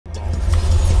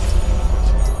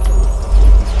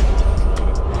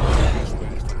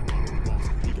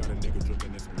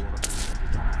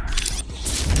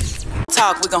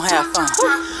talk, we gon' have fun.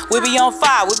 We be on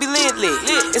fire, we be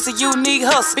lit. It's a unique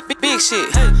hustle, big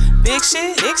shit. Big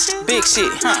shit, big shit, big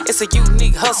shit. It's a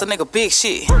unique hustle, nigga, big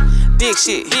shit. Big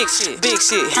shit, big shit, big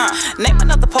shit. Name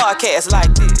another podcast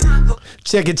like this.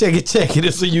 Check it.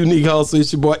 It's a unique hustle.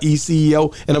 It's your boy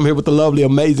ECEO, and I'm here with the lovely,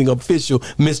 amazing, official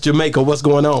Miss Jamaica. What's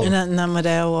going on? Nothing with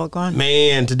that walk on.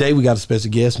 Man, today we got a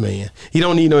special guest, man. He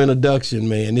don't need no introduction,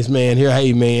 man. This man here,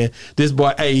 hey, man. This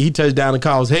boy, hey, he touched down and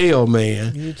caused hell,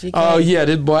 man. UGK. Oh, yeah,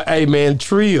 this boy, hey, man,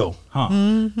 Trill. Huh.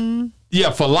 Mm-hmm.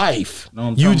 Yeah, for life.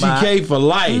 UGK for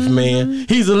life, man.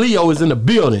 He's a Leo is in the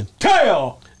building.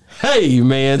 Tail. Hey,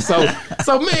 man. So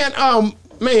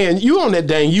man, you on that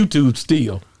dang YouTube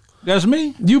still. That's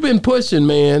me. You've been pushing,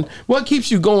 man. What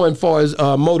keeps you going far as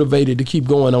motivated to keep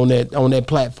going on that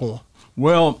platform?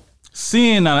 Well,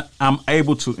 seeing I'm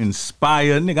able to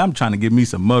inspire, nigga, I'm trying to get me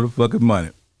some motherfucking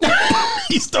money.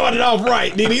 He started off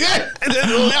right, did he?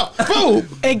 Boom.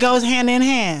 It goes hand in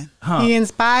hand. Huh. He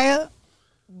inspired,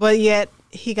 but yet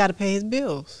he got to pay his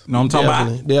bills. No, I'm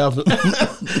talking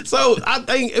Definitely. So I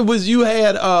think it was you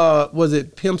had was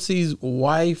it Pimp C's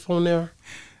wife on there?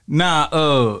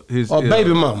 Nah, his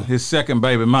baby mama. His second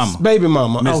baby mama. Baby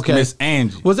mama. Okay. Miss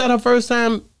Angie. Was that her first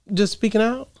time just speaking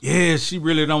out? Yeah, she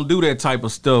really don't do that type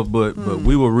of stuff, but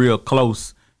we were real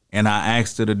close, and I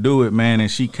asked her to do it, man,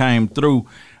 and she came through.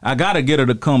 I gotta get her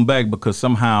to come back because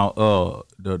somehow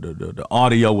the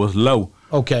audio was low.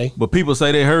 Okay. But people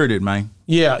say they heard it, man.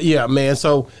 Yeah, man.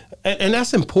 So, and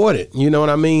that's important. You know what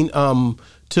I mean?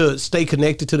 To stay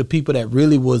connected to the people that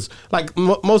really was like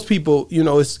most people. You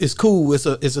know, it's cool. It's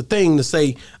a thing to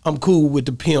say I'm cool with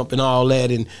the pimp and all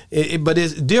that, and but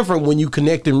it's different when you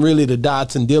connecting really the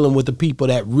dots and dealing with the people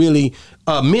that really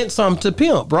meant something to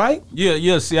pimp, right?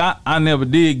 Yeah. See, I never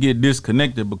did get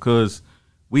disconnected because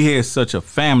we had such a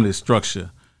family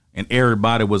structure, and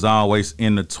everybody was always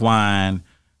intertwined,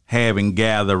 having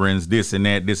gatherings, this and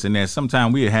that.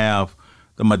 Sometimes we have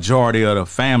the majority of the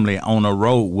family on the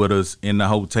road with us in the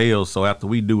hotel. So after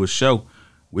we do a show,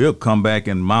 we'll come back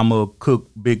and mama cook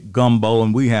big gumbo,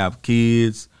 and we have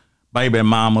kids, baby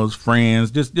mamas,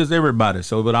 friends, just everybody.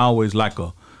 So it always like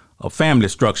a family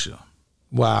structure.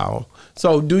 Wow.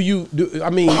 So I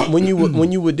mean, when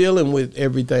you were dealing with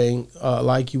everything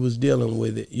like you was dealing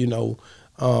with it, you know,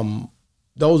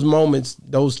 those moments,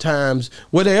 those times,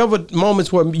 were there ever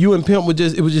moments where you and Pimp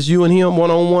it was just you and him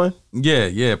one-on-one?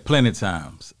 Yeah, plenty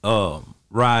times.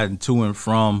 Riding to and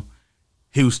from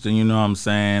Houston, you know what I'm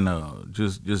saying?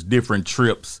 Just different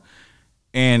trips.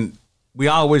 And we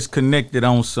always connected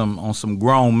on some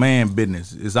grown man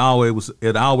business. It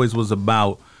always was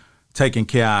about taking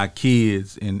care of our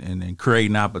kids and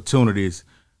creating opportunities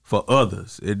for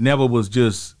others. It never was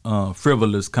just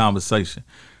frivolous conversation.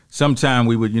 Sometimes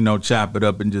we would, chop it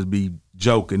up and just be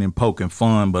joking and poking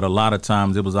fun, but a lot of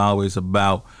times it was always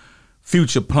about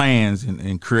future plans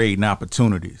and creating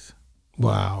opportunities.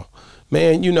 Wow.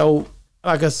 Man,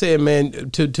 like I said,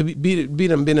 man, to be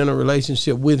done been in a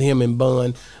relationship with him and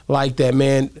Bun like that,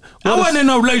 man. I wasn't in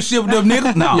no relationship with them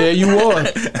niggas. No. Yeah, you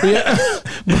was. Yeah.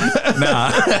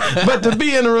 Nah. But to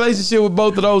be in a relationship with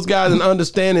both of those guys and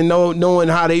understanding, knowing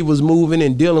how they was moving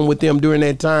and dealing with them during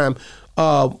that time,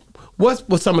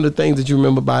 what's some of the things that you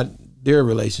remember about their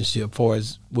relationship for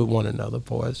us with one another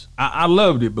for us? I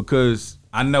loved it because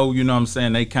I know, what I'm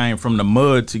saying, they came from the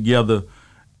mud together,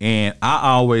 and I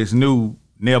always knew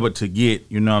never to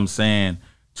get, what I'm saying,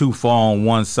 too far on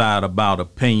one side about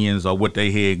opinions or what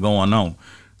they had going on.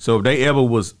 So if they ever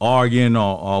was arguing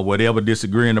or whatever,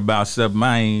 disagreeing about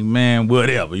something, man,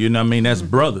 whatever, that's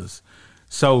brothers.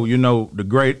 So,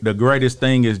 the greatest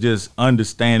thing is just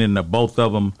understanding the both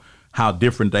of them, how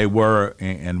different they were,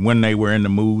 and when they were in the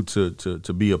mood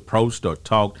to be approached or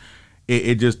talked.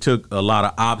 It just took a lot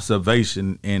of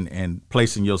observation and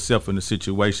placing yourself in a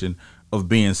situation of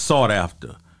being sought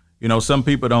after. Some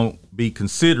people don't be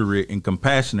considerate and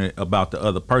compassionate about the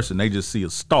other person. They just see a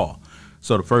star.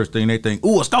 So the first thing they think,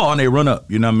 ooh, a star, and they run up,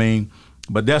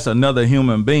 But that's another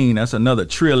human being. That's another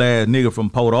trill-ass nigga from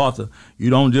Port Arthur. You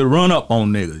don't just run up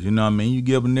on niggas, You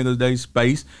give niggas their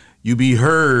space. You be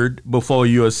heard before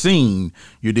you're seen.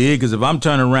 You dig? Because if I'm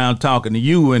turning around talking to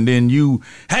you and then you,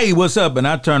 hey, what's up? And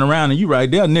I turn around and you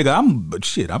right there, nigga,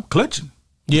 I'm clutching.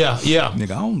 Yeah.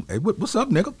 Nigga, hey, what's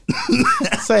up, nigga?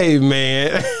 Say,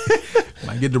 man.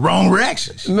 Might get the wrong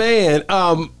reactions. Man,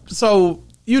 so,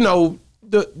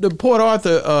 the Port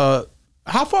Arthur,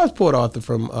 how far is Port Arthur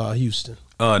from Houston?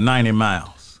 90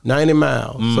 miles. 90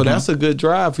 miles. Mm-hmm. So that's a good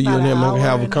drive for you and him to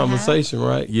have a conversation,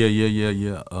 right? Yeah.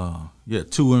 Yeah,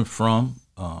 to and from.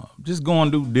 Just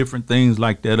going to do different things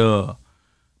like that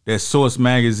Source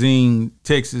Magazine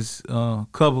Texas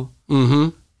cover. Mm-hmm.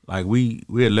 Like we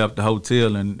had left the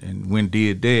hotel and went and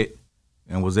did that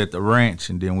and was at the ranch,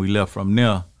 and then we left from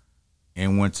there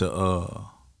and went to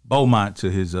Beaumont to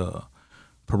his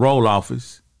parole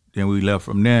office. Then we left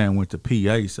from there and went to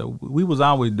PA. So we was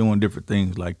always doing different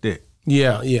things like that.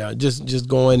 Yeah. Just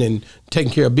going and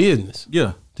taking care of business.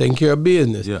 Yeah. Taking care of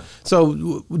business. Yeah.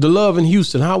 So the love in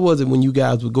Houston, how was it when you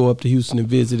guys would go up to Houston and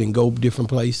visit and go different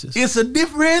places? It's a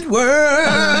different world.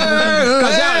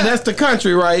 That's the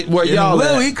country, right? Where y'all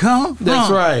where at. we come from. That's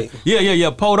right.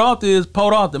 Yeah. Port Arthur is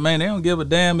Port Arthur, man. They don't give a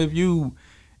damn if you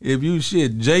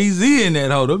shit Jay-Z in that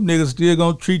hoe. Them niggas still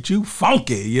gonna treat you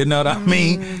funky. You know what I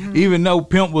mean? Even though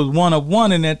Pimp was one of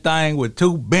one in that thing with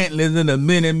 2 Bentleys and a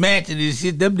mini mansion and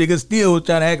shit, them niggas still was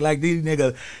trying to act like these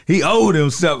niggas, he owed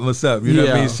them something or something. You know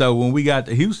what I mean? So when we got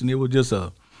to Houston, it was just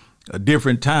a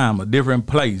different time, a different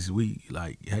place. We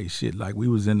like, hey, shit, like we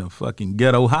was in the fucking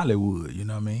ghetto Hollywood, you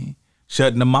know what I mean?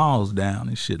 Shutting the malls down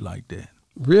and shit like that.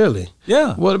 Really?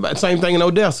 Yeah. What about same thing in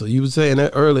Odessa? You was saying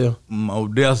that earlier.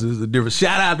 Odessa is a different.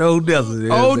 Shout out to Odessa.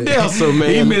 Odessa,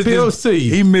 man.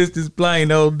 He missed his plane.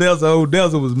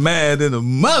 Odessa was mad than a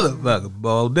motherfucker. Boy,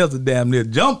 Odessa damn near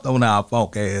jumped on our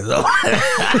funk ass.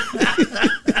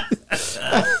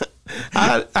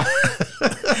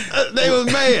 They was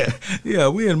mad. Yeah,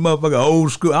 we in motherfucking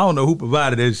old school. I don't know who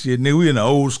provided that shit, nigga. We in the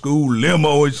old school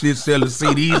limo and shit, selling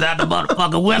CDs out the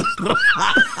motherfucking window.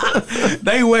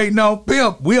 They waiting on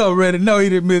Pimp. We already know he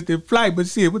didn't miss his flight, but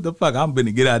shit, what the fuck? I'm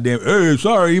finna get out there. Hey,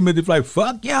 sorry, he missed his flight.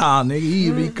 Fuck y'all, nigga.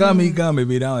 If he come, he come. If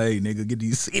he don't, hey, nigga, get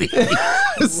these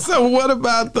CDs. So what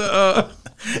about the...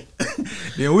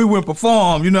 Then we went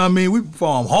perform, you know what I mean? We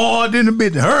performed hard in the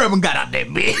bitch. Herb and got out that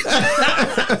bitch.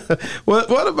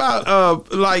 What about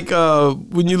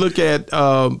when you look at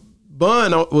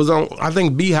Bun was on, I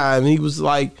think, Beehive, and he was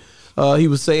like, he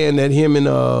was saying that him and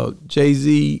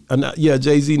Jay-Z,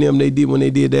 Jay-Z and them, they did when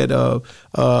they did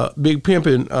that Big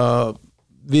Pimpin'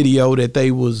 video that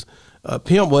they was,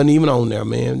 Pimp wasn't even on there,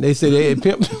 man. They said they had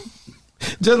Pimp.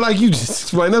 Just like you just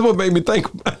explained, that's what made me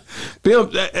think about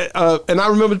Pimp. And I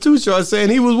remember Too Short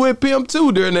saying he was with Pimp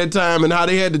too during that time, and how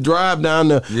they had to drive down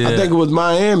to, I think it was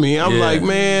Miami. I'm like,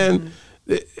 man,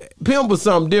 Pimp was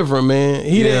something different, man.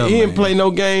 He didn't play no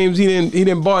games. He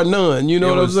didn't bar none. You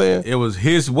know what I'm saying? It was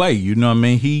his way. You know what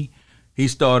I mean? He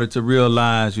started to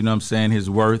realize, you know what I'm saying,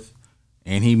 his worth,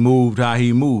 and he moved how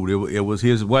he moved. It was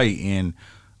his way, and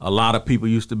a lot of people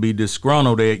used to be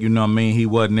disgruntled that, you know what I mean, he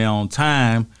wasn't there on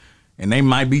time. And they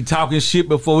might be talking shit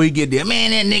before he get there.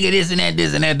 Man, that nigga this and that,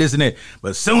 this and that, this and that. But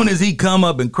as soon as he come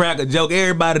up and crack a joke,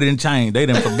 everybody done changed. They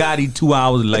done forgot he 2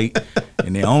 hours late.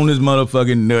 And they own his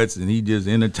motherfucking nuts, and he just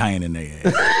entertaining their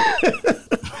ass.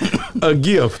 A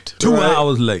gift. 2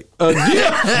 hours late. A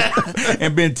gift.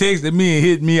 And been texting me and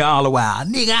hitting me all the while.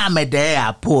 Nigga, I'm at the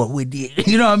airport with you.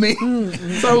 You know what I mean?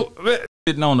 So,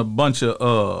 sitting on a bunch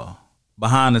of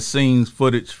behind the scenes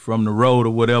footage from the road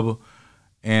or whatever.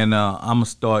 And I'm going to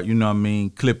start, you know what I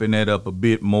mean, clipping that up a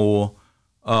bit more.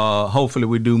 Hopefully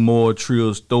we do more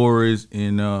trill stories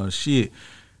and shit.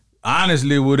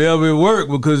 Honestly, whatever it work,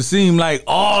 because it seemed like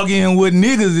arguing with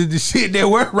niggas is the shit that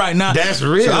work right now. That's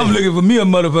really. So I'm looking for me a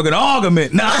motherfucking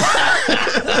argument now.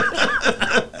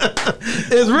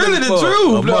 It's really the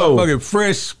truth, though. Motherfucking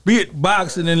fresh spit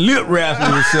boxing and lip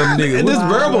rapping with some nigga. And this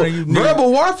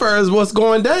verbal warfare is what's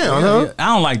going down, huh? Yeah.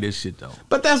 I don't like this shit, though.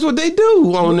 But that's what they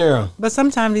do on there. But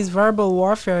sometimes these verbal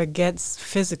warfare gets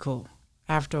physical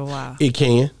after a while. It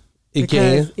can.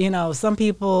 Because, you know, some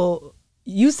people,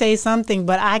 you say something,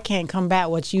 but I can't combat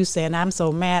what you say, and I'm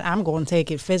so mad, I'm going to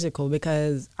take it physical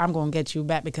because I'm going to get you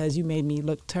back because you made me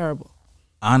look terrible.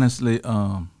 Honestly,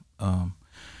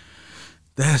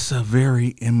 that's a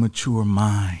very immature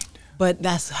mind. But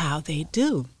that's how they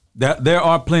do. There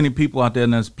are plenty of people out there,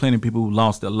 and there's plenty of people who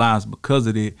lost their lives because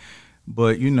of it.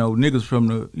 But, you know, niggas from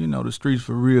the streets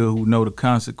for real who know the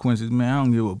consequences, man, I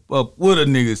don't give a fuck what a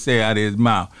nigga say out of his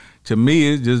mouth. To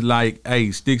me, it's just like,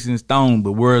 hey, sticks and stones,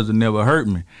 but words will never hurt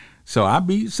me. So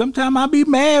sometimes I be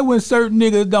mad when certain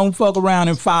niggas don't fuck around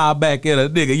and fire back at a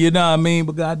nigga, you know what I mean?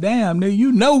 But goddamn, nigga,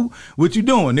 you know what you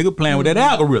doing, nigga, playing with that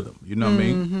algorithm, you know what I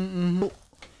mean? Mm-hmm.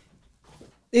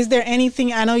 Is there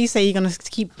anything, I know you say you're going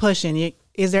to keep pushing,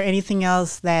 is there anything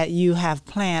else that you have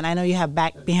planned? I know you have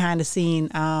back behind the scene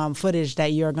footage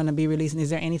that you're going to be releasing. Is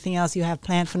there anything else you have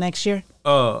planned for next year?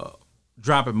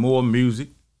 Dropping more music,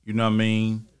 you know what I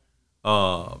mean?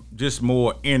 Just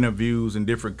more interviews and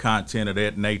different content of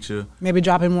that nature. Maybe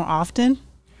dropping more often?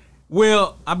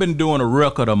 Well, I've been doing a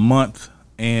record a month,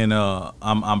 and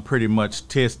I'm pretty much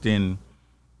testing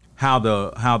how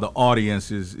the audience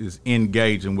is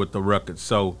engaging with the record.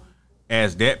 So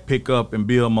as that pick up and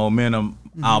build momentum,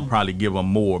 I'll probably give them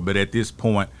more. But at this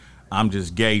point, I'm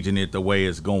just gauging it the way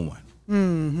it's going.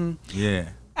 Yeah.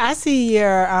 I see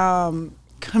your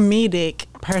comedic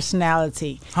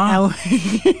personality. Huh?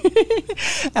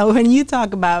 And when you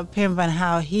talk about Pimp and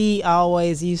how he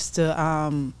always used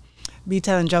to be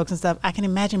telling jokes and stuff, I can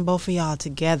imagine both of y'all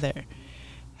together.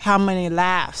 How many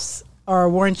laughs? Or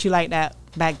weren't you like that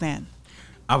back then?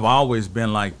 I've always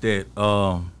been like that.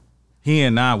 He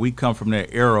and I, we come from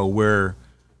that era where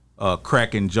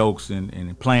cracking jokes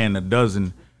and playing a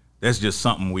dozen, that's just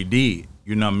something we did.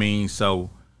 You know what I mean? So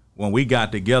when we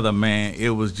got together, man, it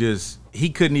was just, he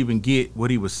couldn't even get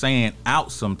what he was saying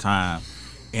out sometime.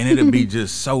 And it'd be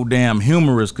just so damn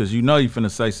humorous because you know you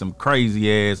finna say some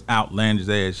crazy ass, outlandish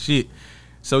ass shit.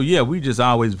 So yeah, we just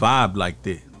always vibed like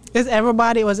that. Was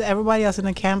everybody else in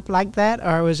the camp like that,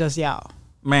 or it was just y'all?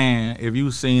 Man, if you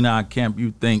seen our camp,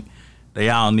 you think they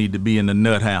all need to be in the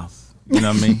nut house. You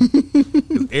know what I mean?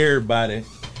 'Cause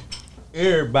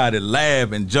everybody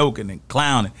laughing, joking, and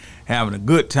clowning, having a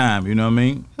good time. You know what I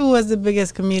mean? Who was the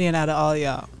biggest comedian out of all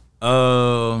y'all?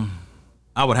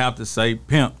 I would have to say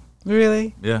Pimp.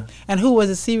 Really? Yeah. And who was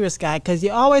a serious guy? Because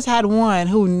you always had one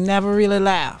who never really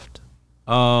laughed.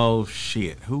 Oh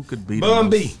shit, who could be? Bun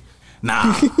B.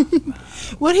 Nah.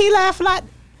 Would he laugh a lot?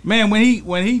 Man, when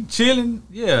he chilling,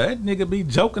 yeah, that nigga be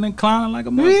joking and clowning like a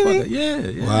motherfucker.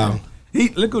 Really? Yeah. Wow.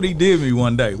 Look what he did to me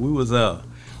one day. We was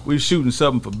shooting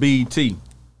something for BET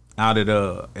out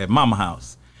at Mama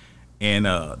house. And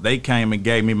they came and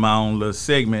gave me my own little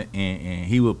segment, and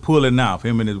he was pulling off,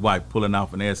 him and his wife pulling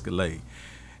off an Escalade.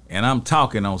 And I'm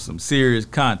talking on some serious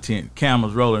content,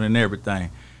 cameras rolling and everything.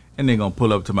 And they gonna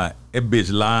pull up to that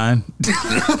bitch lying.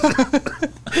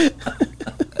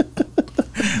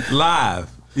 Live.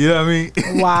 You know what I mean?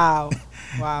 Wow.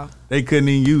 Wow. They couldn't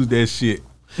even use that shit.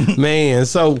 Man,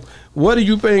 so what do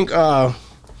you think the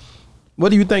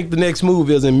next move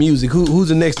is in music? Who's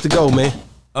the next to go, man?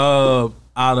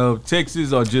 Out of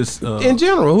Texas or just in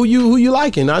general, who you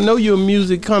liking? I know you're a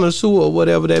music connoisseur or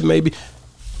whatever that may be.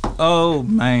 Oh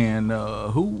man,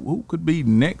 who could be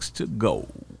next to go?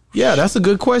 Yeah, that's a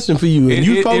good question for you. And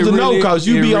you supposed to know because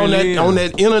you be on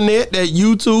that internet, that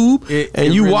YouTube,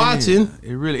 and you really watching.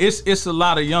 It really it's a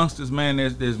lot of youngsters, man,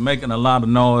 that's making a lot of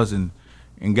noise and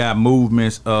got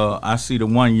movements. I see the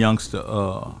one youngster,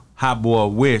 Hot Boy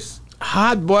West.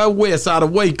 Hot Boy West out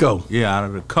of Waco. Yeah, out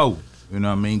of the coast. You know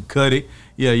what I mean? Cut it.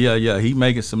 Yeah. He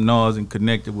making some noise and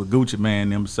connected with Gucci Man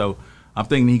and them. So I'm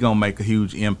thinking he gonna make a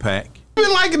huge impact. I've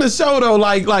been liking the show though,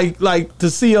 like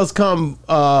to see us come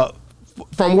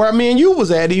from where me and you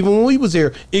was at, even when we was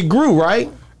here. It grew, right?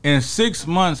 In 6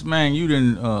 months, man, you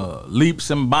done leaps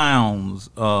and bounds.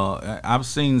 I've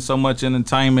seen so much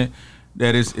entertainment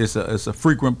that it's a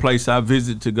frequent place I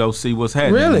visit to go see what's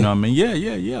happening. Really? You know what I mean?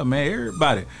 Yeah, man,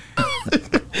 everybody.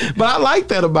 But I like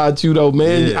that about you though,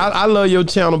 man. Yeah. I love your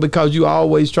channel because you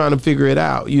always trying to figure it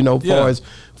out, you know,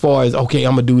 far as okay,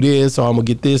 I'm gonna do this or I'm gonna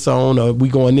get this on or we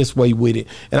going this way with it.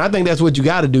 And I think that's what you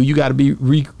gotta do. You gotta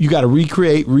you gotta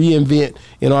recreate, reinvent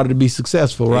in order to be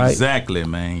successful, right? Exactly,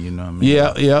 man. You know what I mean?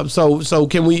 Yeah. So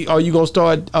are you gonna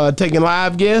start taking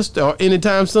live guests or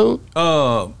anytime soon?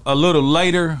 A little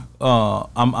later.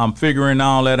 I'm figuring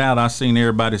all that out. I seen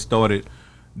everybody started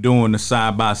doing the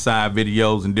side-by-side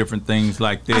videos and different things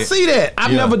like that. I see that.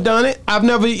 I've never done it. I've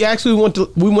never actually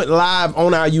we went live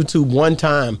on our YouTube one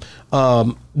time.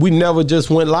 We never just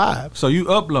went live. So you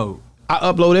upload? I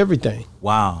upload everything.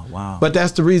 Wow. But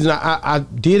that's the reason I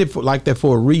did it like that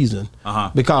for a reason.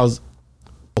 Because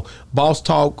Boss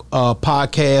Talk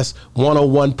podcast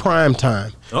 101 Prime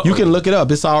Time. You can look it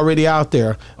up. It's already out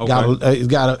there. Okay. It's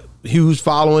got a huge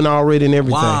following already and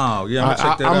everything. Wow, yeah, I'm gonna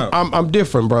check that out. I'm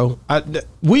different, bro.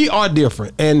 We are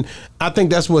different, and I think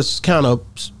that's what's kind of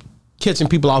catching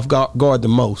people off guard the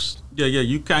most. Yeah,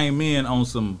 you came in on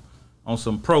some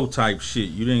pro type shit.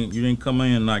 You didn't come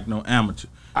in like no amateur.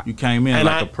 You came in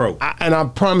like a pro. And I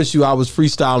promise you, I was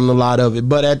freestyling a lot of it.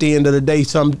 But at the end of the day,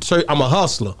 I'm a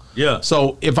hustler. Yeah.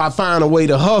 So if I find a way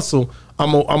to hustle,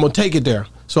 I'm gonna take it there.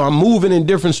 So I'm moving in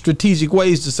different strategic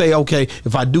ways to say, okay,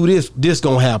 if I do this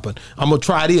gonna happen. I'm gonna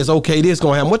try this. Okay, this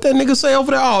gonna happen. What that nigga say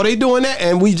over there? Oh, they doing that,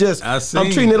 and we just. I'm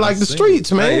treating it like the streets,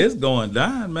 man. Hey, it's going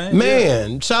down, man.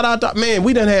 Man, shout out to man.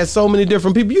 We done had so many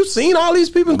different people. You seen all these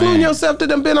people, including yourself, that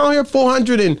done been on here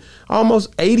 400 and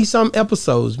almost 80 some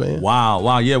episodes, man.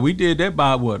 Wow. Yeah, we did that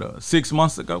by what 6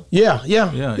 months ago. Yeah,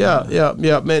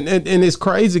 man. And it's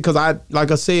crazy because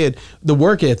like I said, the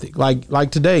work ethic,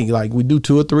 like today, like we do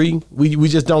 2 or 3, we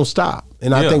just don't stop.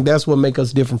 And I think that's what make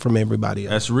us different from everybody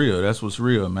else. That's real. That's what's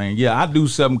real, man. Yeah, I do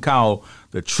something called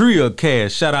the Trio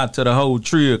Cast. Shout out to the whole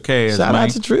Trio Cast. Shout out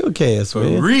to Trio Cast,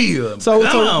 man. For real.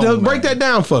 So break that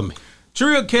down for me.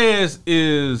 Trio Cast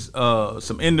is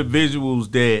some individuals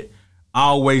that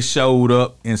always showed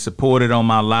up and supported on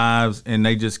my lives, and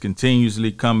they just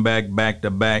continuously come back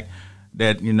to back.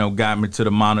 That, you know, got me to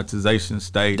the monetization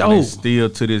stage. Dope. And still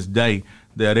to this day,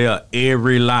 they're there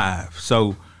every live.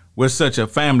 So we're such a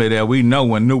family that we know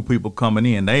when new people coming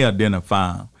in, they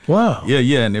identify them. Wow.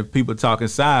 Yeah. And if people talking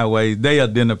sideways, they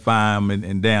identify them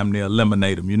and damn near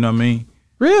eliminate them. You know what I mean?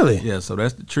 Really? Yeah, so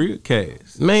that's the Trio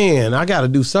Cast. Man, I got to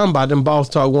do something about them Boss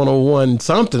Talk 101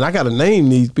 something. I got to name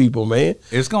these people, man.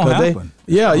 It's going to happen.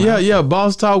 Yeah.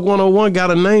 Boss Talk 101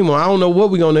 got a name on. I don't know what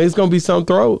we're going to name. It's going to be some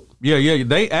throat. Yeah.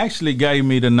 They actually gave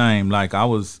me the name. Like I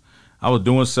was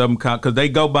doing something because they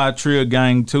go by Trio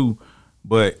Gang too,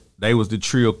 but they was the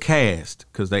Trio Cast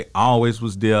because they always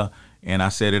was there. And I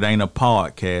said it ain't a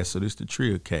podcast, so this the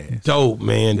Trio Cast. Dope,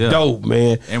 man. Yeah. Dope,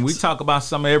 man. And we talk about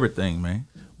some of everything, man.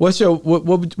 What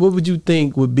would you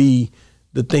think would be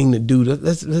the thing to do?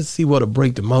 Let's see what'll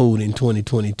break the mold in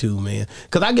 2022, man.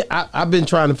 Because I've been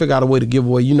trying to figure out a way to give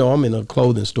away. You know, I'm in a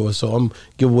clothing store, so I'm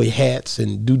give away hats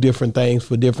and do different things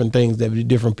for different things that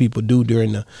different people do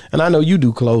during the. And I know you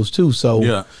do clothes too. So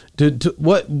yeah.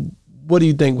 What do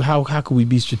you think? How can we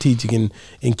be strategic in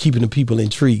keeping the people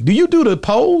intrigued? Do you do the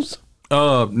polls?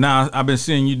 Nah, I've been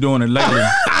seeing you doing it lately.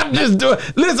 I'm just doing.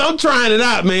 Listen, I'm trying it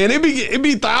out, man. It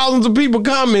be thousands of people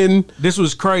coming. This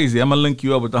was crazy. I'm gonna link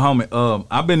you up with the homie.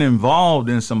 I've been involved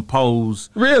in some polls.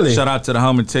 Really? Shout out to the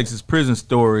homie Texas Prison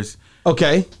Stories.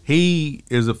 Okay. He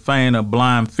is a fan of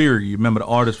Blind Fury. You remember the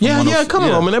artist from Yeah, come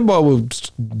on, man. That boy was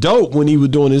dope when he was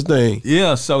doing his thing.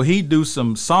 Yeah, so he do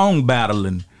some song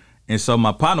battling. And so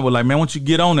my partner was like, man, why don't you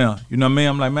get on there? You know what I mean?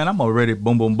 I'm like, man, I'm already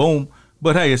boom, boom, boom.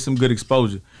 But hey, it's some good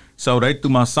exposure. So they threw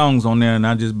my songs on there, and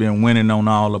I just been winning on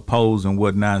all the polls and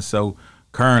whatnot. So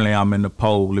currently I'm in the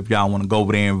poll. If y'all want to go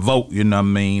over there and vote, you know what I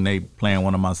mean? They playing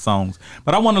one of my songs.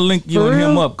 But I want to link you and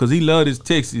him up because he love his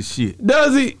Texas shit.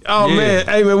 Does he? Oh, yeah. Man.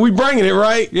 Hey, man, we bringing it,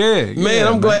 right? Yeah. Man,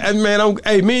 I'm glad. Man,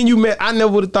 hey, me and you met. I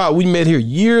never would have thought we met here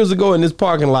years ago in this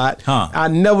parking lot. I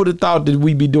never would have thought that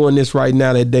we'd be doing this right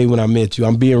now that day when I met you.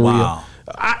 I'm being real.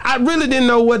 I really didn't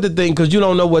know what to think because you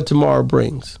don't know what tomorrow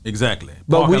brings. Exactly.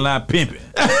 But parking lot pimping.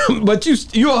 But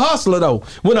you're a hustler, though.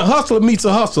 When a hustler meets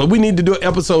a hustler, we need to do an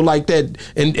episode like that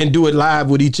and do it live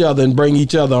with each other and bring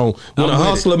each other on. When a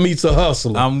hustler meets a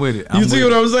hustler. I'm with it. You see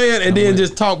what I'm saying? And then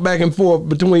just talk back and forth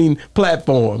between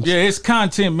platforms. Yeah, it's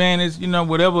content, man. It's, you know,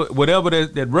 whatever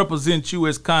that represents you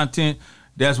as content,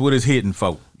 that's what it's hitting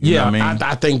for. You know what I mean?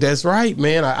 I think that's right,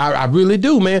 man. I really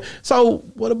do, man. So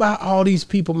what about all these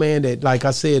people, man, that, like I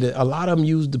said, a lot of them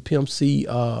use the Pimp C,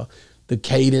 the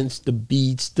cadence, the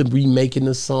beats, the remaking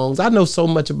the songs. I know so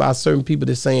much about certain people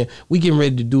that saying, we getting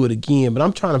ready to do it again, but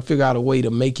I'm trying to figure out a way to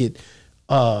make it,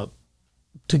 to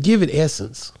give it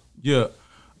essence. Yeah.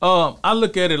 I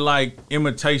look at it like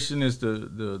imitation is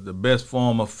the best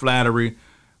form of flattery,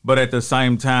 but at the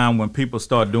same time, when people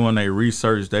start doing their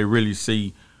research, they really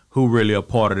see who really a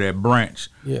part of that branch.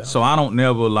 Yeah. So I don't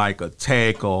never like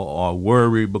attack or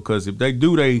worry because if they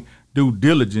do they due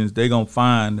diligence, they gonna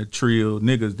find the trio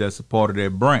niggas that's a part of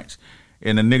that branch.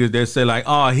 And the niggas that say like,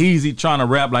 oh, he trying to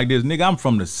rap like this. Nigga, I'm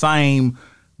from the same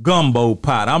gumbo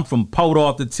pot. I'm from Port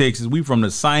Arthur, Texas. We from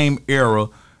the same era,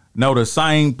 know the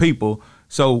same people.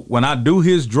 So when I do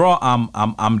his draw,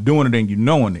 I'm doing it and you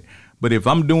knowing it. But if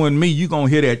I'm doing me, you gonna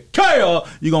hear that tail.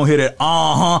 You gonna hear that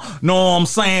know what I'm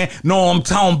saying? Know what I'm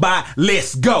talking about?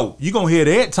 Let's go. You gonna hear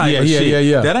that type of shit.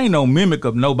 Yeah. That ain't no mimic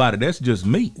of nobody. That's just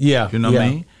me. Yeah, you know what I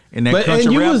mean? And that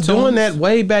and you was doing that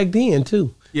way back then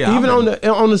too. Yeah, even on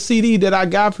the CD that I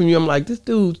got from you, I'm like, this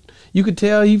dude, you could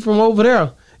tell he from over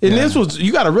there. And this was,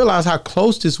 you got to realize how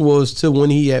close this was to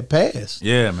when he had passed.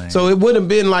 Yeah, man. So it wouldn't have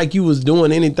been like you was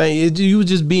doing anything. You was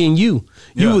just being you.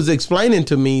 You was explaining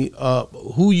to me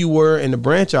who you were and the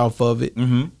branch off of it.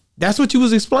 Mm-hmm. That's what you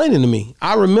was explaining to me.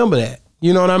 I remember that.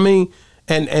 You know what I mean?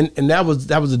 And that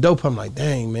was a dope. I'm like,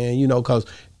 dang, man, you know, because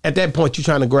at that point you're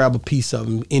trying to grab a piece of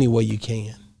him any way you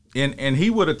can. And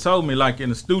he would have told me, like in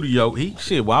the studio,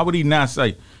 why would he not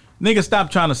say, nigga, stop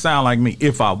trying to sound like me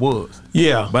if I was.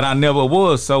 Yeah. But I never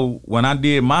was. So when I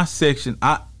did my section,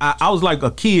 I was like a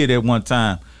kid at one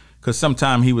time because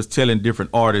sometimes he was telling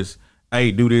different artists,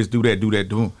 hey, do this, do that, do that,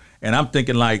 do. And I'm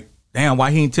thinking like, damn,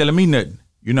 why he ain't telling me nothing?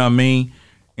 You know what I mean?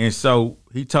 And so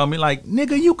he told me like,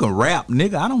 nigga, you can rap,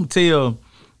 nigga. I don't tell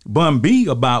Bun B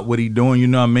about what he doing, you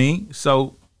know what I mean?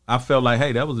 So I felt like,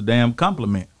 hey, that was a damn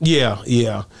compliment. Yeah,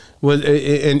 yeah. Well,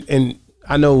 and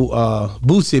I know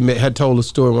Boosie had told a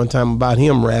story one time about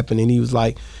him rapping, and he was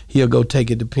like, he'll go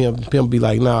take it to Pimp. Pimp be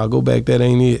like, nah, go back, that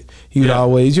ain't it. He would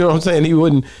always, you know what I'm saying?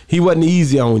 He wasn't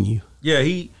easy on you. Yeah,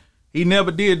 he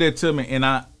never did that to me, and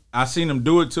I seen him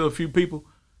do it to a few people.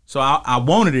 So I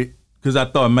wanted it because I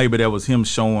thought maybe that was him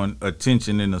showing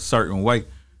attention in a certain way.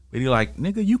 But he like,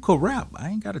 nigga, you could rap. I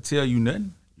ain't got to tell you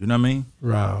nothing. You know what I mean?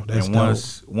 Wow, that's and dope.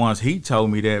 once he told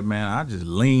me that, man, I just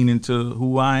lean into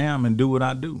who I am and do what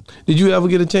I do. Did you ever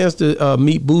get a chance to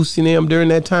meet Boosie and them during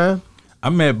that time? I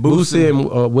met Boosie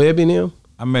and Webby and them?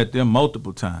 I met them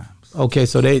multiple times. Okay,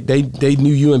 so they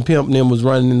knew you and Pimp and them was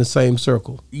running in the same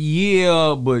circle.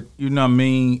 Yeah, but you know what I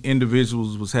mean?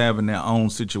 Individuals was having their own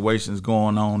situations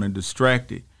going on and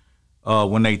distracted.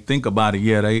 When they think about it,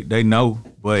 yeah, they know,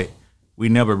 but we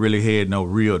never really had no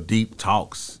real deep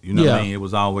talks. You know what I mean? It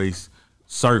was always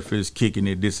surface, kicking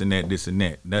it, this and that, this and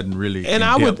that. Nothing really. And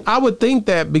I would think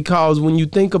that because when you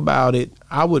think about it,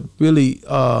 I would really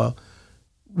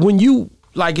when you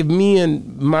like if me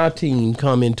and my team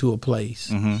come into a place,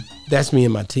 that's me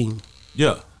and my team.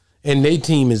 Yeah. And their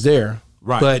team is there.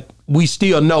 Right. But we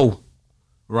still know.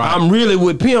 Right. I'm really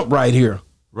with Pimp right here.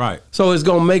 Right. So it's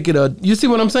gonna make it you see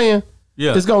what I'm saying?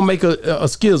 Yeah. It's gonna make a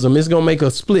schism. It's gonna make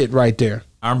a split right there.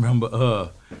 I remember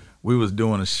we was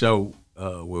doing a show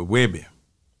with Webby,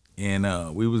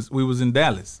 and we was in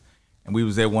Dallas, and we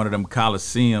was at one of them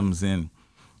coliseums, and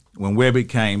when Webby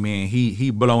came in,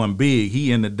 he blowing big.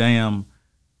 He in the damn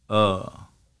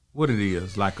what it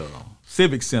is, like a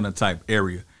civic center type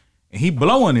area, and he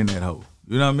blowing in that hole.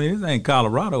 You know what I mean? This ain't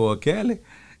Colorado or Cali,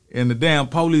 and the damn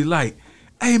police like,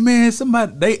 hey man,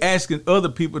 somebody, they asking other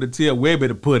people to tell Webby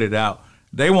to put it out.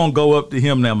 They won't go up to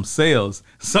him themselves.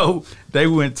 So they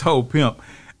went and told Pimp,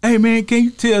 hey man, can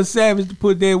you tell Savage to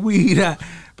put that weed out?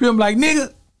 Pimp like,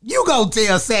 nigga, you go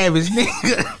tell Savage,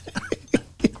 nigga.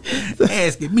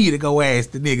 Asking me to go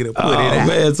ask the nigga to put it out.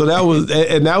 Man, so that was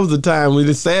the time when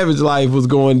the Savage life was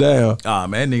going down. Oh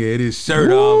man, that nigga had his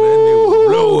shirt off, that nigga was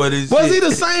blowing his Was shit. he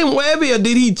the same Webby or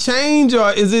did he change,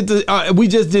 or is it we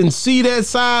just didn't see that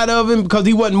side of him because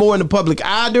he wasn't more in the public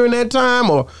eye during that time,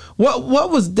 or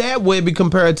what was that Webby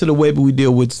compared to the Webby we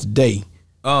deal with today?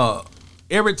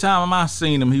 Every time I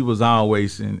seen him, he was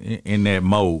always in that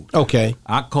mode. Okay.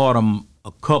 I caught him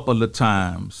a couple of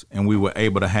times, and we were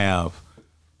able to have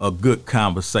a good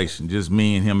conversation, just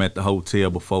me and him at the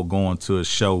hotel before going to a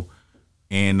show,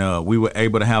 and we were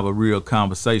able to have a real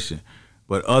conversation.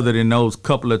 But other than those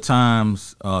couple of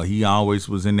times, he always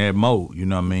was in that mode. You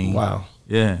know what I mean? Wow.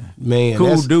 Yeah. Man,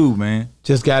 cool dude, man.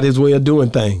 Just got his way of doing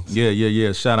things.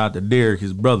 Yeah. Shout out to Derek,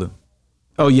 his brother.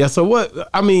 Oh yeah. So what?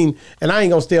 I mean, and I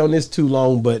ain't gonna stay on this too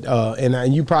long, but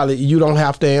you don't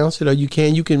have to answer it, or you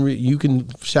can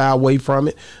shy away from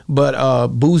it. But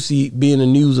Boosie being in the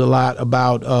news a lot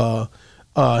about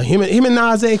him and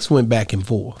Nas X went back and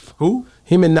forth. Who?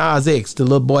 Him and Nas X, the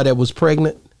little boy that was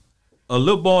pregnant. A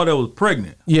little boy that was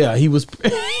pregnant. Yeah, he was.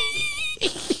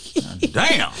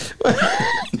 Damn.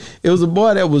 It was a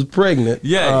boy that was pregnant.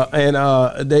 Yeah. And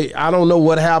I don't know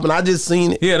what happened. I just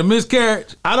seen it. He had a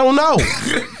miscarriage. I don't know.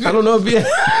 I don't know if he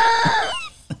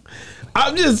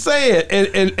I'm just saying.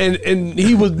 And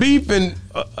he was beefing.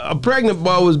 A pregnant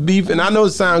boy was beefing. I know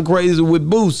it sounds crazy with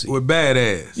Boosie. With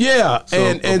badass. Yeah. So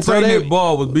and so pregnant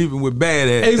boy was beefing with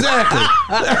badass. Exactly.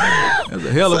 That's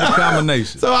a hell of a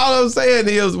combination. So all I'm saying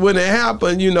is when it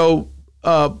happened,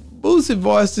 Boosie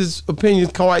voiced his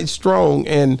opinions quite strong,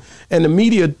 and the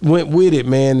media went with it,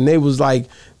 man. And they was like,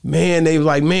 man,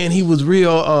 he was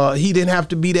real. He didn't have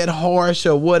to be that harsh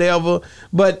or whatever.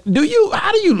 But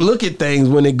how do you look at things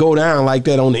when they go down like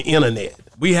that on the internet?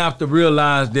 We have to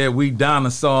realize that we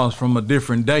dinosaurs from a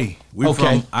different day.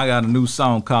 I got a new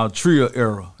song called Trio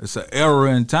Era. It's an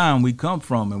era in time we come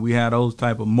from, and we have those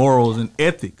type of morals and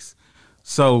ethics.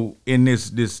 So in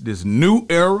this new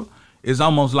era, it's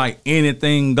almost like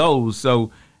anything goes.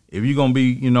 So if you're gonna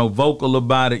be, vocal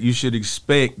about it, you should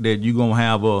expect that you're gonna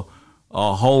have a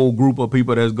whole group of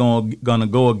people that's gonna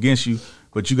go against you.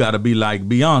 But you gotta be like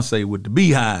Beyonce with the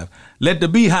Beehive. Let the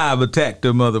Beehive attack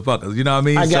the motherfuckers. You know what I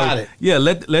mean? I got it. Yeah,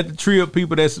 let the trio of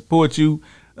people that support you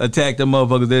attack the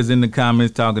motherfuckers that's in the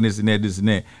comments talking this and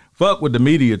that. Fuck what the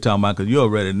media talking about, because you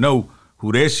already know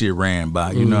who that shit ran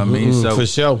by, you know what I mean? So for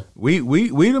sure. We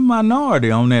the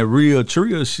minority on that real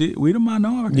trio shit. We the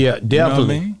minority. Yeah, definitely. You know what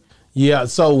I mean? Yeah,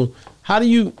 so how do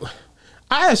you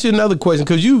I ask you another question,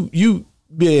 because you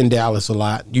be in Dallas a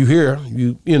lot. You hear,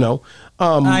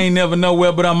 I ain't never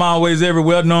nowhere, but I'm always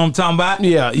everywhere. Know what I'm talking about?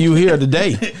 Yeah, you here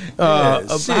today.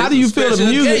 How do you feel the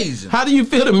music? Occasion. How do you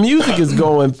feel the music is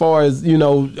going? Far as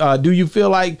do you feel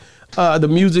like the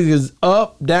music is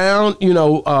up, down?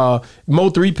 Mo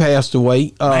 3 passed away.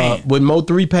 When Mo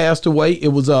 3 passed away, it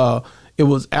was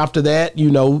after that.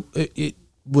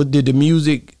 Did the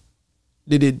music?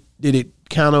 Did it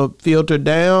kind of filter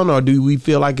down, or do we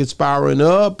feel like it's spiraling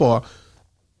up? Or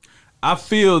I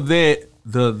feel that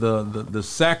the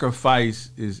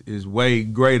sacrifice is way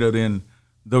greater than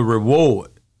the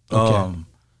reward. Okay.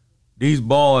 These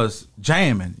boys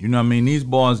jamming, you know what I mean? These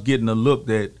boys getting a look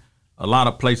that a lot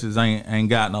of places ain't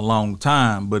gotten a long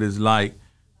time, but it's like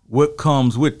what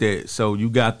comes with that. So you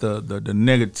got the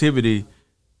negativity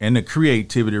and the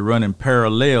creativity running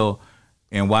parallel,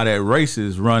 and while that race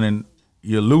is running,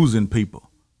 you're losing people.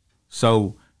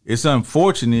 So it's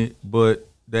unfortunate, but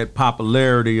that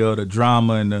popularity of the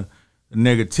drama and the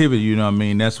negativity, you know what I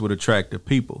mean, that's what attracted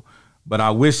people. But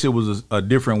I wish it was a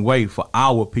different way for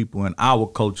our people and our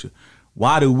culture.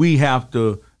 Why do we have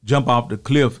to jump off the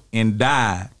cliff and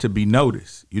die to be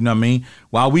noticed? You know what I mean?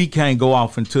 Why we can't go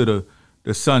off into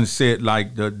the sunset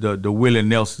like the Willie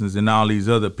Nelsons and all these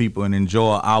other people and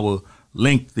enjoy our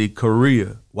lengthy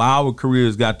career? Why our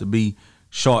careers got to be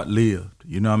short-lived?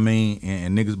 You know what I mean?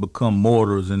 And niggas become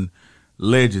mortals and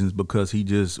legends because he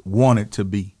just wanted to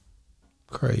be.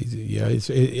 Crazy. Yeah,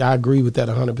 I agree with that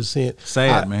 100%.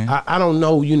 Sad, man. I don't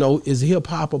know, is hip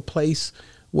hop a place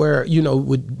where,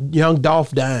 with Young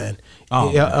Dolph dying,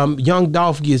 Young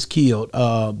Dolph gets killed,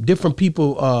 different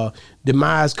people,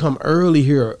 demise come early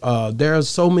here. There's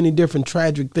so many different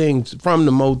tragic things from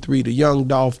the Mo 3 to Young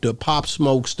Dolph to Pop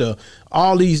Smokes to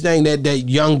all these things, that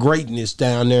young greatness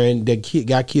down there and that kid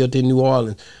got killed in New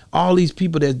Orleans. All these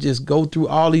people that just go through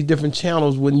all these different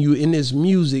channels when you in this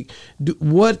music.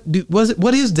 What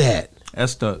is that?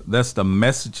 That's the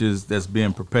messages that's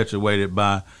being perpetuated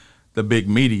by the big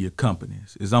media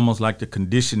companies. It's almost like the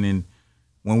conditioning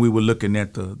when we were looking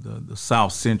at the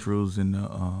South Centrals and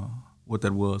what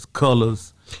that was,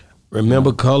 Colors.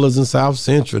 Remember Colors in South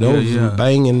Central? Those were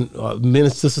banging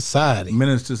menace to society.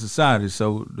 Menace to society.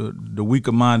 So the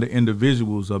weaker-minded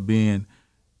individuals are being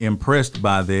impressed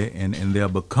by that, and they're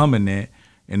becoming that.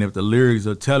 And if the lyrics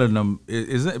are telling them,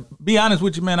 be honest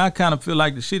with you, man, I kind of feel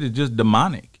like the shit is just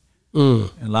demonic.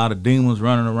 And a lot of demons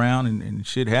running around and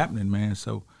shit happening, man.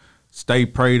 So stay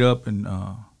prayed up and,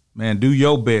 man, do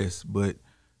your best. But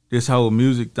this whole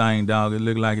music thing, dog, it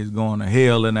look like it's going to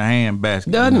hell in a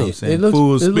handbasket. Doesn't it? It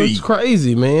looks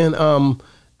crazy, man.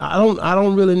 I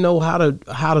don't really know how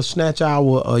to snatch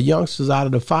our youngsters out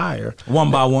of the fire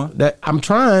one by one. That I'm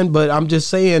trying, but I'm just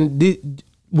saying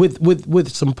with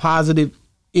some positive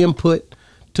input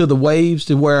to the waves,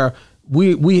 to where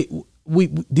we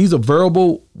these are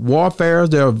verbal warfares.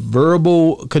 They're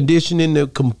verbal conditioning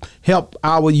to help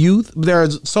our youth.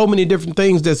 There's so many different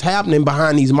things that's happening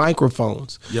behind these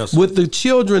microphones. Yes, with the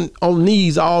children on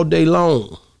knees all day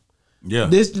long. Yeah,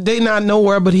 they not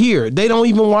nowhere but here. They don't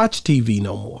even watch TV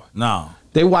no more. No,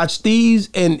 they watch these,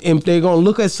 and if they're gonna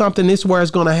look at something, this is where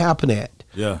it's gonna happen at.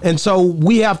 Yeah, and so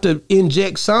we have to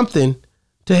inject something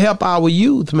to help our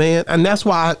youth, man. And that's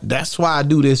why I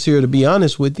do this here. To be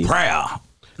honest with you, prayer.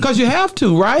 Because you have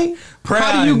to, right? Prayer.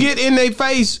 How do you get in their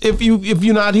face if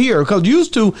you're not here? Because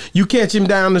used to, you catch him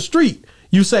down the street.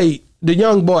 You say, the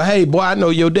young boy, hey, boy, I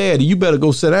know your daddy. You better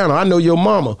go sit down. Or I know your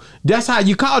mama. That's how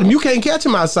you called him. You can't catch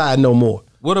him outside no more.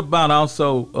 What about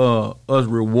also us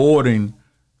rewarding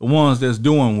the ones that's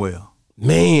doing well?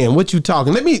 Man, what you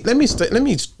talking? Let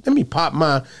me pop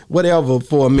my whatever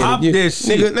for a minute. Pop this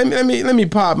shit. Nigga, let me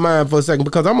pop mine for a second,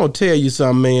 because I'm gonna tell you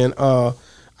something, man.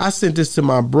 I sent this to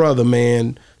my brother,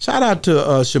 man. Shout out to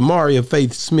Shamaria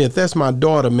Faith Smith. That's my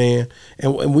daughter, man.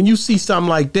 And when you see something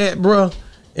like that, bruh,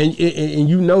 and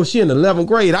you know she in the 11th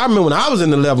grade. I remember when I was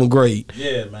in the 11th grade.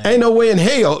 Yeah, man. Ain't no way in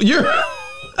hell. You're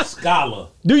scholar.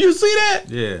 Do you see that?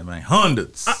 Yeah, man.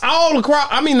 Hundreds. All across.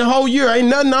 I mean, the whole year ain't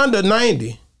nothing under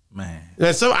 90. Man.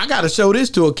 And so I got to show this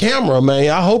to a camera, man.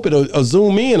 I hope it'll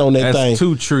zoom in on that thing. That's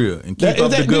 2 trill and keep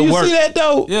up the good work. Do you see that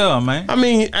though? Yeah, man. I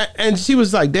mean, and she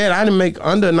was like, Dad, I didn't make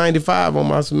under 95 on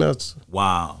my semester.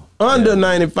 Wow. Under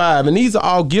 95, and these are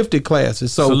all gifted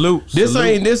classes. So this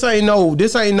ain't no.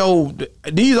 These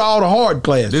are all the hard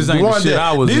classes. This ain't the shit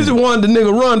I was in. These are the ones the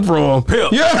nigga run from.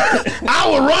 Pimp. Yeah, I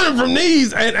was running from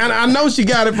these, and I know she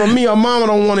got it from me. Her mama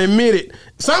don't want to admit it.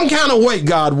 Some kind of way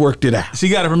God worked it out. She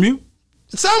got it from you?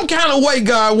 Some kind of way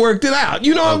God worked it out.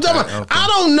 You know what I'm talking about? Okay. I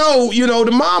don't know. You know,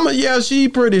 the mama, yeah, she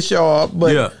pretty sharp,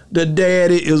 but the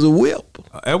daddy is a whip.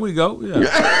 There we go.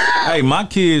 Yeah. Hey, my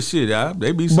kids, shit,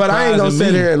 they be surprised. But I ain't gonna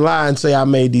sit here and lie and say I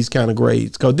made these kind of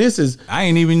grades, because this is. I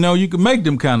ain't even know you could make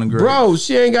them kind of grades. Bro,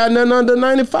 she ain't got nothing under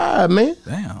 95, man.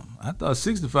 Damn, I thought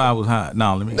 65 was high.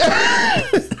 No, let me.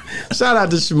 Shout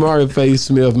out to Shamaria Faith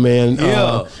Smith, man.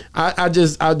 Yeah. I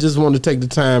just want to take the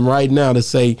time right now to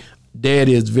say,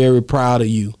 Daddy is very proud of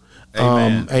you.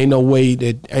 Amen. Ain't no way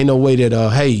that ain't no way.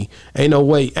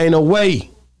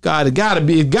 God, it got to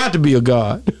be a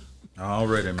God.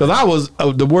 Already, man. Because I was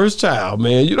the worst child,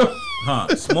 man. You know.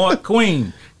 Smart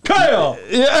queen. Kyle.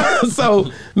 Yeah.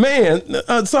 So, man,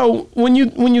 so when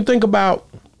you think about,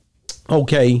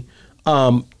 okay,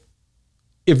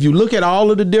 if you look at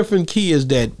all of the different kids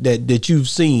that you've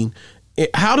seen,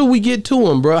 how do we get to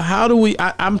them, bro? How do we?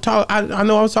 I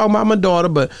know I was talking about my daughter,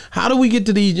 but how do we get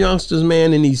to these youngsters,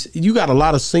 man? And you got a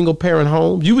lot of single parent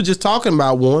homes. You were just talking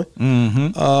about one.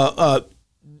 Mm-hmm.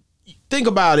 Think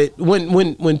about it.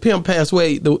 When Pimp passed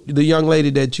away, the young lady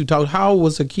that you talked, how old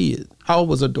was her kid? How old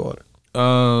was her daughter?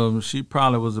 She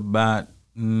probably was about,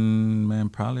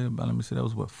 probably about, let me see, that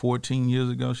was what, 14 years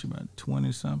ago? She about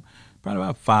 20 something. Probably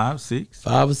about 5, 6.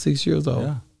 5 or 6 years old.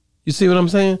 Yeah. You see what I'm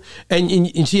saying?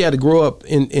 And she had to grow up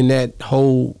in that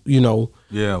whole, without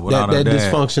that her dad.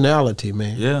 Dysfunctionality,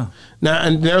 man. Yeah. Now,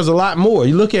 and there's a lot more.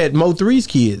 You look at Mo3's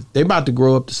kids; they about to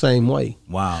grow up the same way.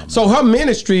 Wow. Man. So her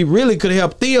ministry really could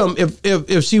help them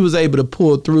if she was able to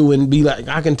pull through and be like,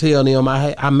 I can tell them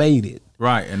I made it.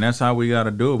 Right, and that's how we got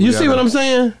to do it. You see what I'm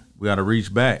saying? We got to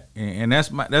reach back, and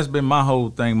that's been my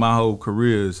whole thing. My whole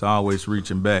career is always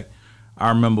reaching back. I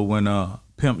remember when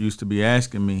Pimp used to be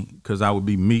asking me, because I would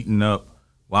be meeting up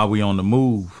while we on the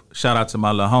move. Shout out to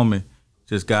my little homie,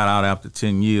 just got out after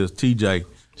 10 years, TJ.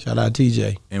 Shout out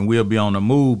TJ. And we'll be on the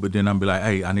move, but then I'll be like,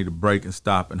 hey, I need to break and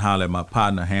stop and holler at my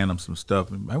partner, hand him some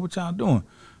stuff. And, hey, what y'all doing?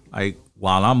 Like,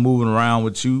 while I'm moving around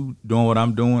with you, doing what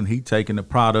I'm doing, he taking the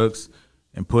products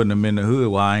and putting them in the hood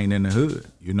while I ain't in the hood.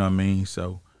 You know what I mean?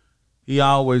 So he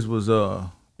always was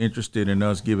interested in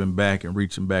us giving back and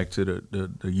reaching back to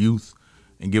the youth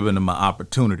and giving them an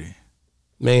opportunity.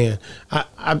 Man,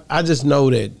 I just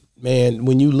know that, man,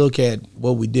 when you look at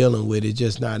what we're dealing with, it's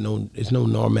just it's no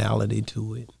normality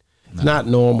to it. It's not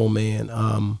normal, man.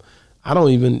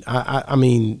 I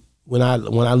mean, when I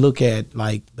look at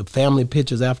like the family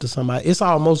pictures after somebody, it's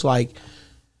almost like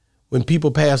when people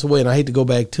pass away, and I hate to go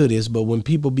back to this, but when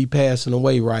people be passing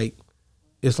away, right,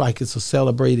 it's like it's a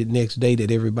celebrated next day that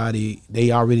everybody,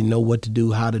 they already know what to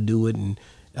do, how to do it, and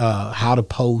how to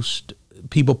post.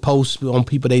 People post on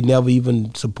people they never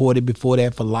even supported before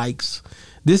that for likes.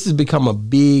 This has become a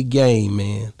big game,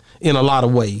 man, in a lot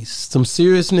of ways. Some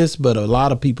seriousness, but a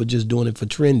lot of people just doing it for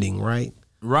trending, right?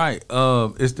 Right.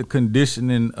 It's the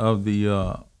conditioning of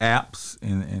the apps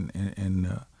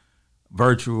and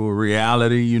virtual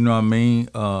reality, you know what I mean?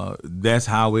 That's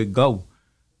how it go.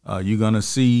 You're going to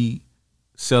see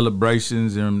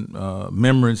celebrations and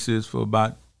remembrances for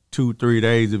about 2-3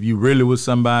 days. If you really was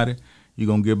somebody, you're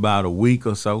going to get about a week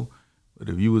or so. But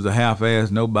if you was a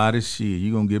half-ass nobody, shit,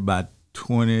 you're going to get about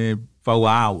 24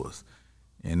 hours.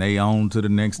 And they on to the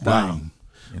next thing.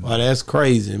 You know? Well, that's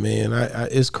crazy, man.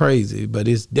 It's crazy, but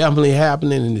it's definitely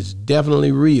happening and it's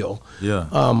definitely real. Yeah.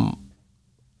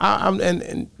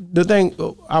 And the thing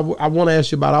I want to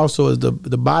ask you about also is the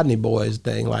Botany Boys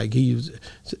thing. Like he was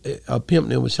a Pimp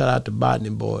name was shout out to Botany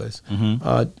Boys.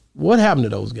 Mm-hmm. What happened to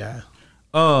those guys?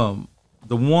 The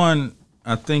one,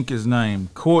 I think his name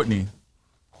Courtney.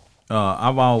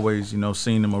 I've always,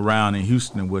 seen him around in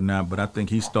Houston and whatnot, but I think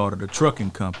he started a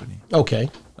trucking company. Okay.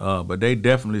 But they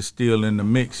definitely still in the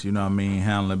mix, you know what I mean,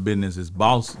 handling business as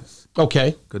bosses.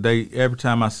 Okay. Because every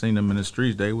time I seen them in the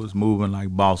streets, they was moving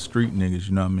like boss street niggas,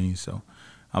 you know what I mean? So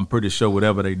I'm pretty sure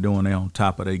whatever they doing, they on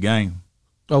top of their game.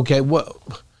 Okay, well,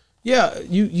 yeah,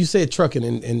 you said trucking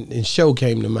and Show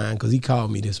came to mind because he called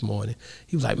me this morning.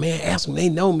 He was like, man, ask them, they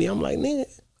know me. I'm like, man,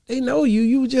 they know you.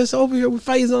 You were just over here with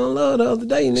Phase on Love the other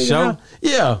day, nigga. Show?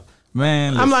 Yeah.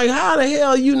 Man, I'm like, how the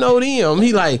hell you know them?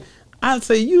 He like, I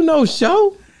say, you know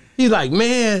Show? He's like,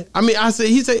 man. I said,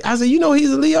 you know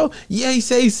he's a Leo? Yeah, he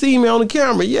say he seen me on the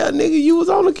camera. Yeah, nigga, you was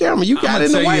on the camera. You got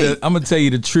in the way. I'm gonna tell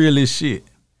you the trillest shit.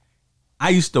 I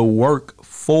used to work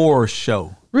for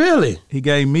Show. Really? He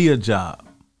gave me a job.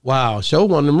 Wow, Show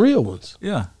one of them real ones.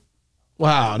 Yeah.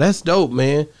 Wow, that's dope,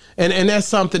 man. And that's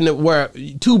something that where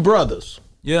two brothers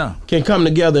can come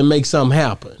together and make something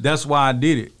happen. That's why I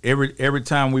did it. Every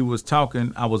time we was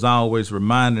talking, I was always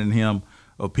reminding him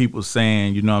of people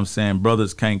saying, you know what I'm saying,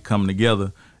 brothers can't come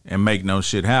together and make no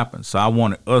shit happen. So I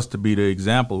wanted us to be the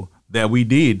example that we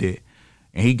did that.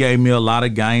 And he gave me a lot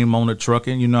of game on the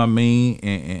trucking, you know what I mean?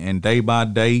 And day by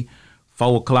day,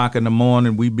 4 o'clock in the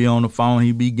morning, we be on the phone,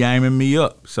 he be gaming me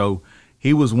up. So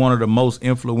he was one of the most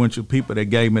influential people that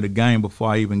gave me the game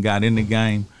before I even got in the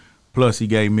game. Plus he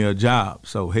gave me a job.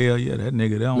 So hell yeah, that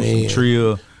nigga that on some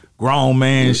trill grown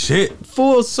man shit.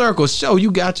 Full circle. Show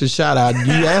you got your shout out.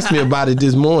 You asked me about it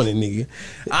this morning, nigga.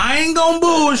 I ain't gonna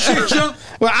bullshit you.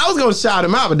 Well, I was gonna shout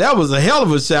him out, but that was a hell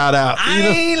of a shout out. I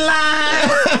ain't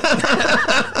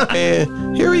lying.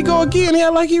 And here he go again. He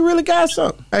act like he really got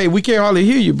something. Hey, we can't hardly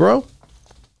hear you, bro.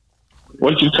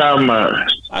 What you talking about?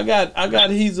 I got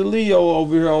HEZELEO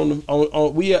over here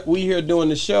on we here doing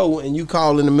the show, and you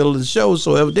call in the middle of the show,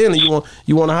 so evidently you want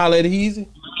to holler at Heezy.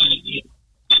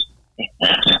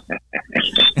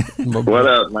 What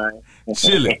up, man?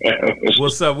 Chilling.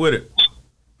 What's up with it?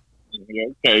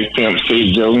 Okay, Pimp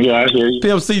C Jr. I hear you.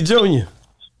 Pimp C Jr.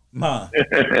 Ma.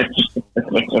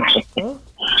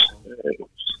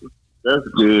 That's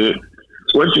good.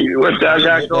 What y'all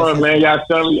got going, man?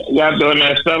 Y'all doing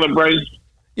that celebration?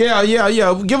 Yeah.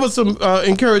 Give us some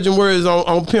encouraging words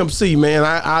on Pimp C, man.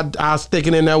 I'll stick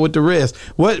it in there with the rest.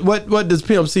 What does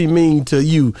Pimp C mean to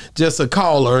you? Just a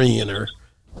caller in her.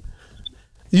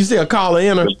 You say a caller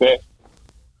in her?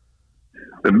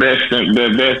 The best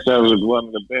ever, one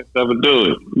of the best ever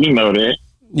do it. You know that.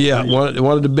 Yeah,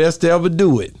 one of the best to ever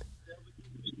do it.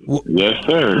 Yes,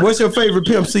 sir. What's your favorite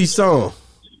Pimp C song?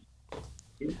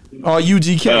 Or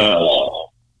UGK?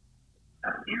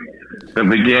 The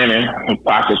beginning,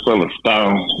 Pocket Full of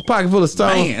Stones. Pocket Full of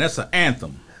Stones. Man, that's an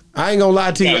anthem. I ain't gonna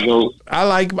lie to you. I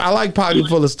like Pocket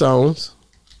Full of Stones.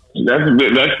 That's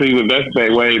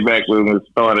way back when we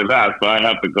started out, so I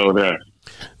have to go there.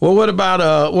 Well, what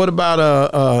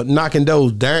about Knocking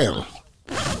Those Down?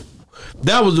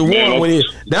 That was the one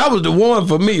that was the one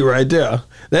for me right there.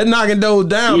 That Knocking Those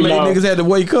Down made niggas had to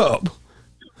wake up.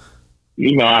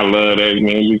 You know I love that,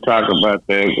 man. You talk about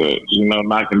that, but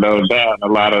Knocking Those Down, a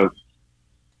lot of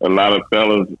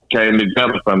fellas came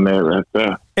together from that right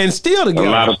there. And still together.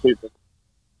 A lot of people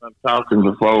talking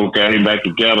before we came back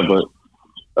together, but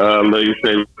like you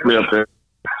say, Flip and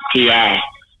T.I.,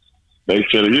 they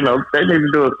should have, they need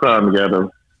to do a song together.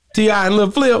 T.I. and Lil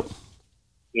Flip?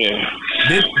 Yeah.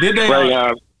 Did they?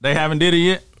 They haven't did it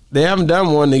yet? They haven't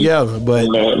done one together, but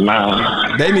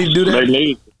nah. They need to do that. They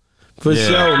need to. For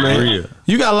sure, man. Real.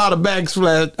 You got a lot of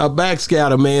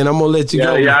backscatter, man. I'm gonna let you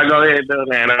go. Yeah, go ahead and do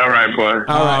that. All right, boy.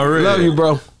 All right, really. Love you,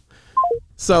 bro.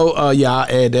 So, I'll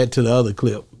add that to the other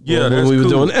clip. Yeah, when that's we was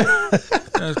cool. doing that.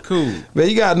 That's cool. Man,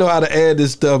 you gotta know how to add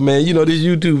this stuff, man. You know this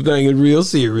YouTube thing is real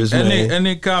serious, man. And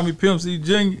they call me Pimp C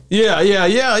Jr.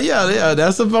 Yeah.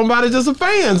 That's somebody just a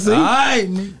fan, see? All right,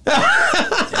 nigga.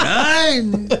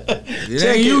 It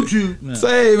ain't YouTube. No.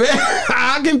 Say, man,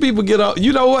 how can people get up?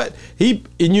 You know what?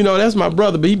 That's my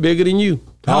brother, but he bigger than you,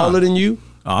 taller than you,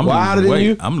 wider than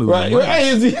you. I'm losing weight. Hey,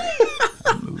 is he?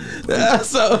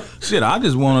 So shit, I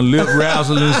just want to lip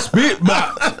razzle and spit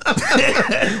box.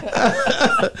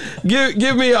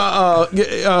 give me how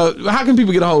can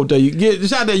people get a hold of you?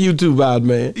 Shout that YouTube out,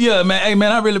 man. Yeah, man. Hey,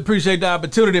 man, I really appreciate the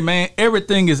opportunity, man.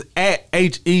 Everything is at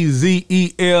HEZELEO,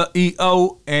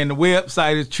 and the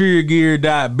website is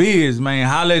triergear.biz, man.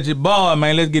 Holla at your boy,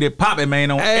 man. Let's get it popping,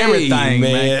 man, on everything,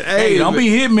 man. Hey, don't be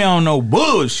hitting me on no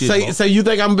bullshit. So you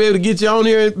think I'm gonna be able to get you on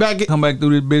here and come back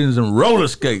through this business and roller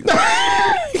skate?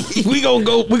 we gonna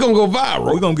go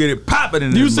viral. We gonna get it popping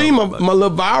in this. You see my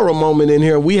little viral moment in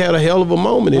here. We had a hell of a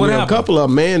moment in What there. happened? A couple of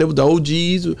them, man. It was the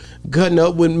OGs cutting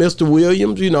up with Mr.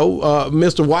 Williams,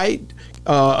 Mr. White,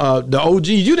 the OGs.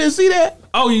 You didn't see that?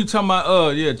 Oh, you talking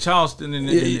about Charleston and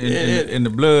the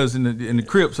Bloods and the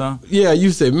Crips, huh? Yeah, you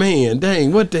said, man,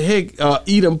 dang, what the heck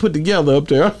Edom put together up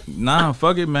there? Nah,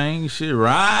 fuck it, man. Shit,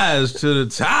 rise to the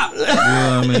top. You know what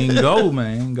I mean? Go,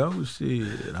 man. Go, shit.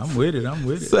 I'm with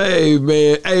it. Say,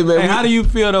 man. Hey, man. Hey, how do you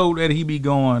feel, though, that he be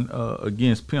going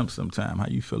against Pimp sometime? How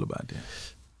you feel about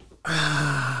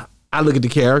that? I look at the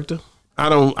character. I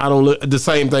don't look the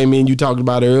same thing me and you talked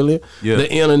about earlier. Yeah.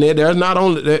 The internet,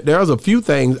 there's a few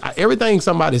things, everything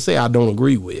somebody say I don't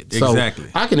agree with. Exactly.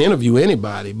 So I can interview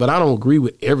anybody, but I don't agree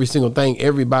with every single thing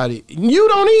everybody, you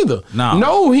don't either.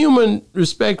 No human,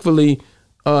 respectfully,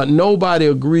 nobody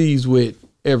agrees with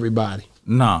everybody.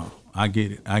 No, I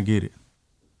get it.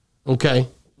 Okay.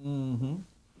 Mm-hmm.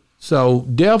 So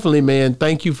definitely, man,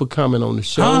 thank you for coming on the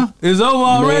show. Huh? It's over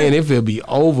already? Man, it'll be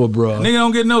over, bro. Nigga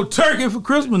don't get no turkey for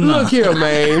Christmas now. Look here,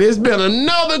 man. It's been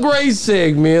another great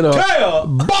segment of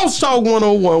Boss Talk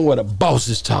 101 where the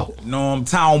bosses talk. No, I'm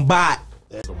talking about.